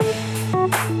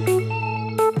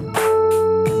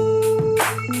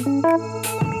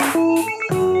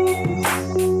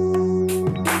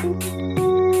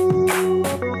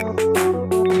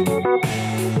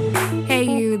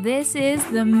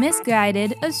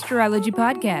Misguided Astrology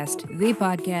Podcast, the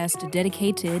podcast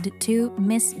dedicated to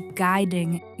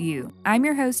misguiding you. I'm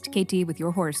your host, KT, with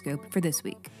your horoscope for this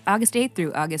week, August 8th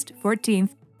through August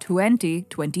 14th,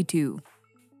 2022.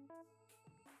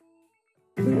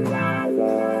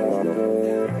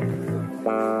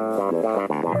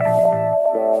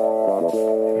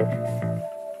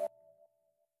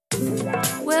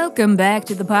 Welcome back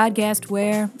to the podcast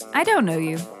where I don't know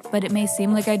you, but it may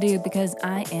seem like I do because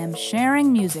I am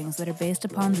sharing musings that are based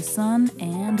upon the sun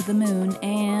and the moon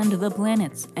and the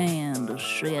planets and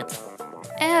shit.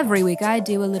 Every week I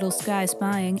do a little sky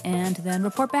spying and then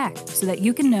report back so that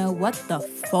you can know what the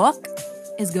fuck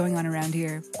is going on around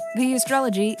here. The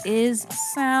astrology is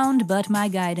sound, but my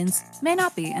guidance may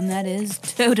not be, and that is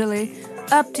totally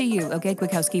up to you. Okay,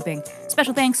 quick housekeeping.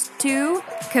 Special thanks to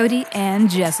Cody and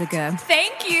Jessica.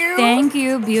 Thank you! Thank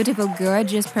you, beautiful,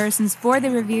 gorgeous persons, for the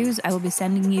reviews. I will be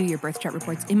sending you your birth chart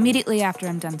reports immediately after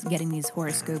I'm done getting these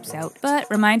horoscopes out. But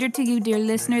reminder to you, dear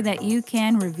listener, that you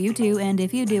can review too, and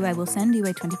if you do, I will send you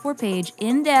a 24-page,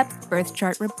 in-depth birth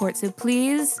chart report. So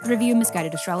please review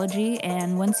Misguided Astrology,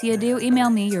 and once you do, email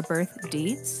me your birth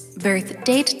dates, birth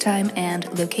date, time, and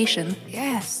location.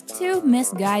 Yes, to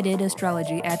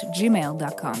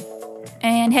misguidedastrology@gmail.com.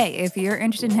 And hey, if you're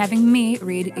interested in having me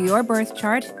read your birth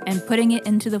chart and putting it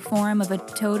into the form of a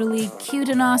totally cute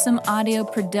and awesome audio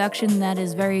production that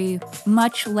is very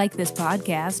much like this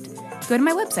podcast, go to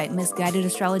my website,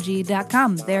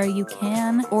 misguidedastrology.com. There you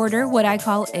can order what I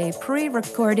call a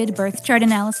pre-recorded birth chart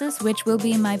analysis, which will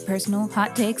be my personal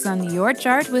hot takes on your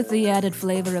chart with the added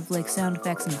flavor of like sound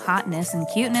effects and hotness and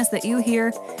cuteness that you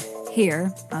hear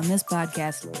here on this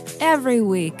podcast every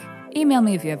week. Email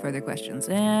me if you have further questions.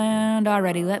 And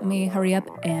already, let me hurry up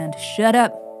and shut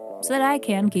up so that I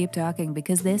can keep talking,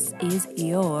 because this is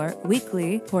your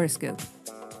weekly horoscope.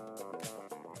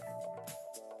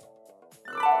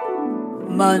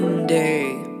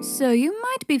 Monday. So you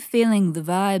might be feeling the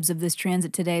vibes of this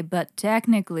transit today, but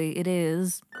technically it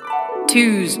is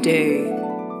Tuesday,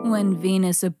 when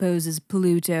Venus opposes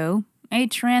Pluto, a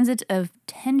transit of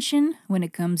tension when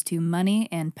it comes to money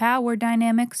and power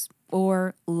dynamics,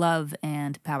 or love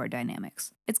and power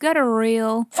dynamics. It's got a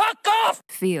real fuck off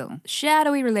feel.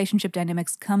 Shadowy relationship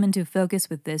dynamics come into focus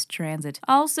with this transit.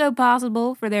 Also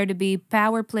possible for there to be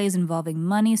power plays involving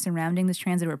money surrounding this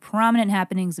transit, or prominent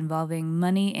happenings involving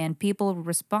money and people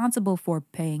responsible for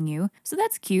paying you. So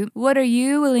that's cute. What are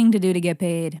you willing to do to get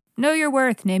paid? Know your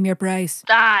worth, name your price.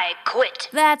 I quit.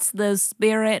 That's the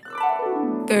spirit.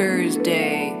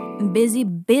 Thursday.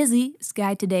 Busy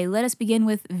sky today. Let us begin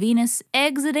with Venus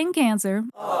exiting Cancer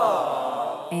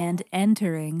and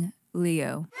entering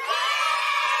Leo.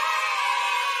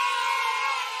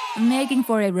 Making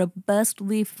for a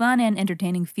robustly fun and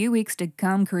entertaining few weeks to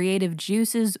come. Creative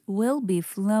juices will be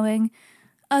flowing.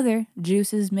 Other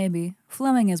juices may be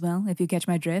flowing as well, if you catch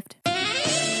my drift.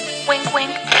 Wink,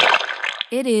 wink.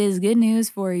 It is good news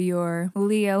for your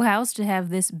Leo house to have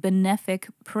this benefic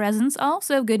presence.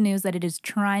 Also good news that it is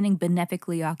trining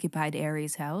benefically occupied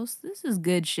Aries house. This is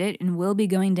good shit and will be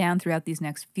going down throughout these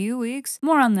next few weeks.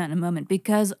 More on that in a moment,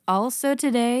 because also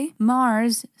today,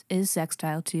 Mars is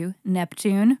sextile to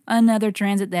Neptune. Another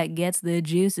transit that gets the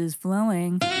juices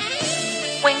flowing.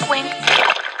 Wink, wink.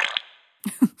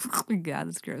 Oh my God,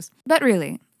 that's gross. But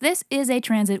really, this is a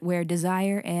transit where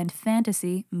desire and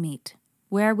fantasy meet,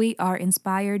 where we are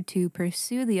inspired to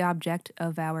pursue the object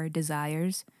of our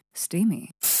desires.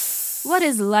 Steamy. What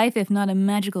is life if not a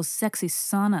magical, sexy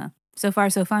sauna? So far,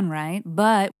 so fun, right?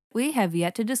 But we have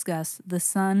yet to discuss the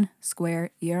Sun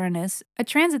square Uranus, a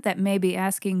transit that may be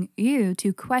asking you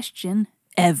to question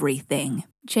everything.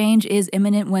 Change is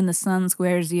imminent when the Sun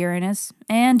squares Uranus,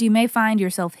 and you may find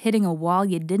yourself hitting a wall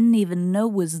you didn't even know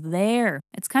was there.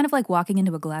 It's kind of like walking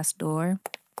into a glass door.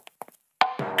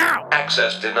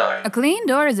 Access denied. A clean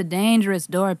door is a dangerous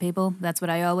door, people. That's what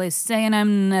I always say, and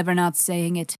I'm never not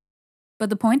saying it. But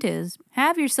the point is,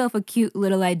 have yourself a cute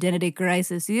little identity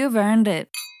crisis. You've earned it.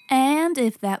 And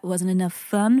if that wasn't enough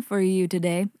fun for you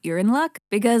today, you're in luck.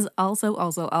 Because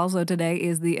also today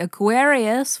is the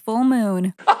Aquarius full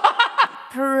moon.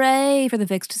 Hooray for the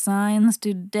fixed signs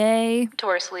today.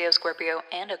 Taurus, Leo, Scorpio,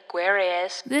 and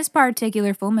Aquarius. This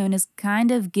particular full moon is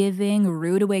kind of giving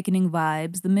rude awakening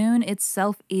vibes. The moon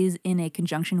itself is in a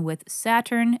conjunction with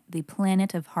Saturn, the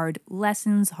planet of hard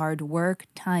lessons, hard work,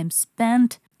 time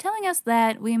spent, telling us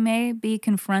that we may be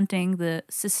confronting the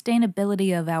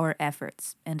sustainability of our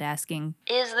efforts and asking,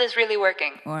 Is this really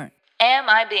working? Or, Am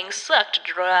I being sucked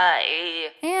dry?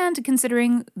 and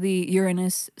considering the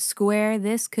Uranus square,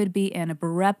 this could be an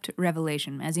abrupt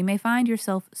revelation, as you may find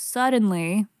yourself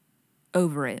suddenly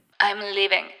over it. I'm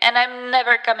leaving, and I'm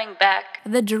never coming back.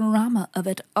 The drama of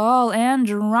it all, and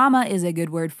drama is a good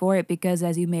word for it because,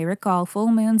 as you may recall, full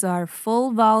moons are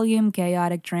full-volume,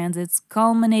 chaotic transits,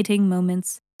 culminating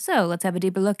moments. So let's have a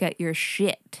deeper look at your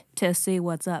shit to see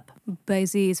what's up.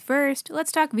 Pisces first,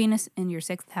 let's talk Venus in your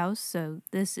 6th house. So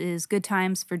this is good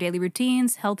times for daily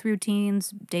routines, health routines,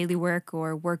 daily work,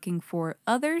 or working for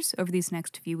others over these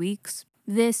next few weeks.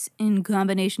 This, in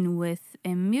combination with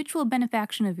a mutual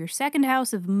benefaction of your 2nd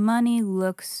house of money,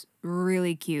 looks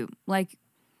really cute. Like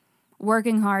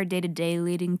working hard day to day,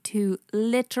 leading to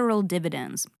literal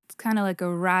dividends. It's kind of like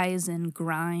a rise and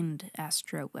grind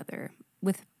astro weather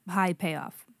with high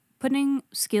payoff. Putting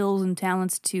skills and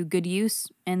talents to good use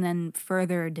and then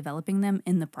further developing them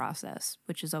in the process,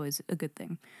 which is always a good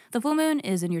thing. The full moon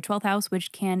is in your 12th house,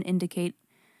 which can indicate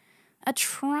a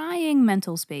trying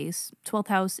mental space. 12th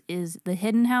house is the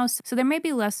hidden house, so there may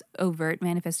be less overt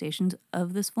manifestations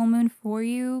of this full moon for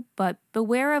you, but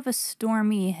beware of a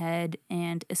stormy head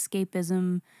and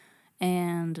escapism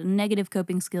and negative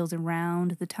coping skills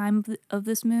around the time of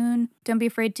this moon. Don't be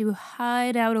afraid to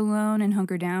hide out alone and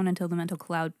hunker down until the mental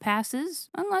cloud passes.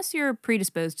 Unless you're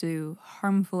predisposed to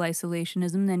harmful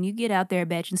isolationism, then you get out there,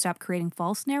 bitch, and stop creating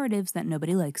false narratives that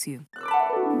nobody likes you.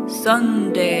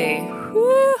 Sunday.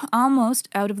 Whew, almost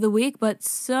out of the week, but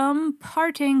some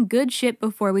parting good shit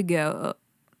before we go.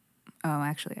 Oh,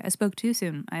 actually, I spoke too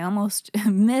soon. I almost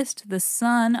missed the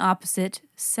Sun opposite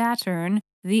Saturn.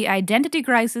 The identity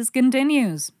crisis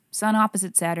continues. Sun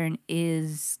opposite Saturn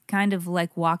is kind of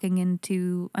like walking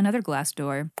into another glass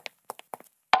door.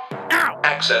 Ow!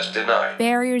 Access denied.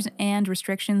 Barriers and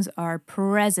restrictions are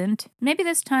present. Maybe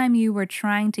this time you were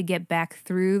trying to get back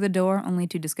through the door only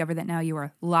to discover that now you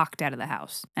are locked out of the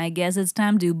house. I guess it's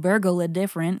time to burgle a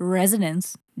different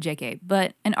residence. JK,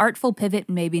 but an artful pivot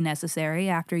may be necessary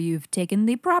after you've taken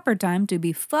the proper time to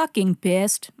be fucking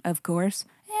pissed, of course.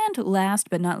 And last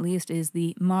but not least is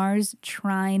the Mars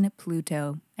trine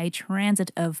Pluto, a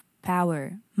transit of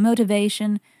power,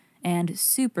 motivation, and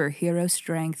superhero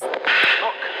strength. Look,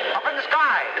 up in the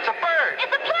sky. It's a bird.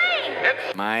 It's a plane!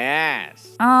 It's My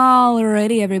ass.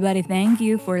 Alrighty, everybody, thank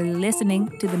you for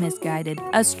listening to the Misguided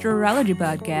Astrology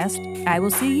Podcast. I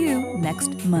will see you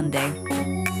next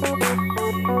Monday.